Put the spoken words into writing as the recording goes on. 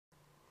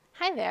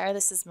Hi there,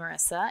 this is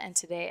Marissa, and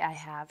today I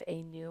have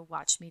a new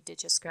Watch Me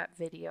DigiScrap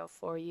video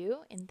for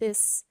you. In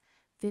this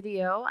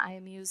video, I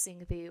am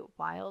using the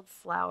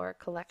Wildflower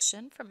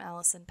collection from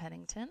Allison,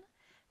 Pennington,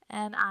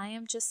 and I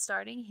am just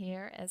starting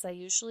here as I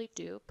usually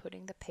do,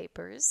 putting the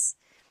papers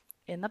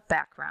in the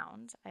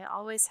background. I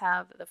always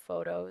have the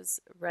photos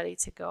ready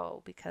to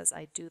go because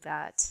I do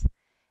that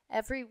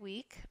every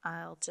week.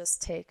 I'll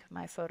just take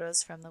my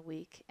photos from the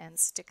week and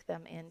stick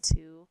them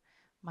into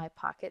my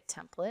pocket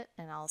template,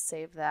 and I'll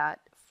save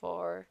that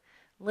for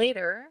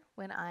later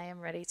when I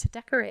am ready to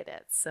decorate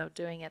it. So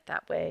doing it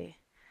that way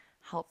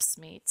helps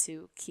me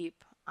to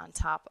keep on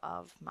top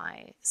of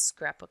my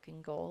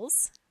scrapbooking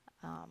goals.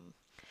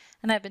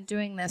 And I've been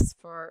doing this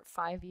for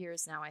 5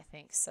 years now, I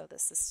think, so the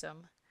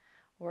system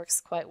works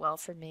quite well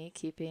for me,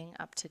 keeping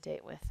up to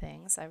date with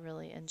things. I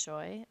really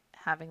enjoy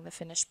having the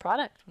finished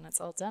product when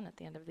it's all done at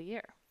the end of the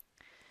year.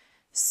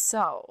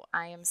 So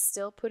I am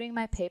still putting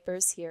my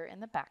papers here in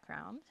the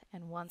background,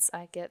 and once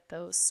I get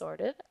those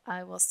sorted,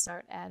 I will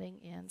start adding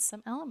in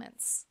some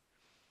elements.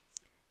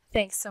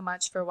 Thanks so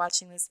much for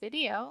watching this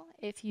video.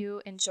 If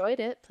you enjoyed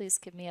it, please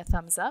give me a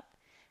thumbs up,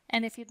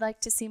 and if you'd like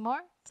to see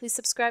more, please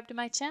subscribe to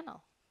my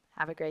channel.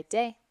 Have a great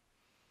day.